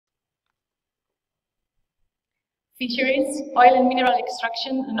Fisheries, oil and mineral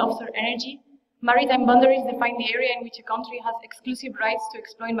extraction, and offshore energy. Maritime boundaries define the area in which a country has exclusive rights to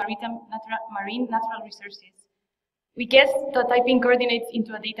exploit marine natural resources. We guess that typing coordinates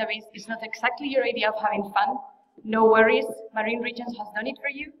into a database is not exactly your idea of having fun. No worries, Marine Regions has done it for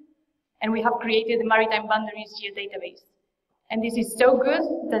you, and we have created the Maritime Boundaries geodatabase. And this is so good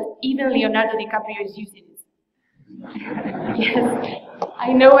that even Leonardo DiCaprio is using it. Yes,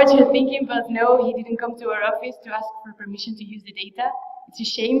 I know what you're thinking, but no, he didn't come to our office to ask for permission to use the data. It's a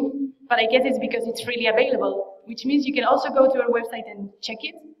shame, but I guess it's because it's freely available, which means you can also go to our website and check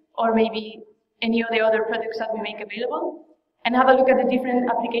it, or maybe any of the other products that we make available, and have a look at the different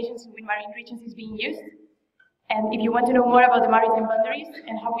applications in which Marine Regions is being used. And if you want to know more about the maritime boundaries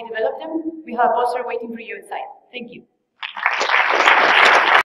and how we develop them, we have a poster waiting for you inside. Thank you.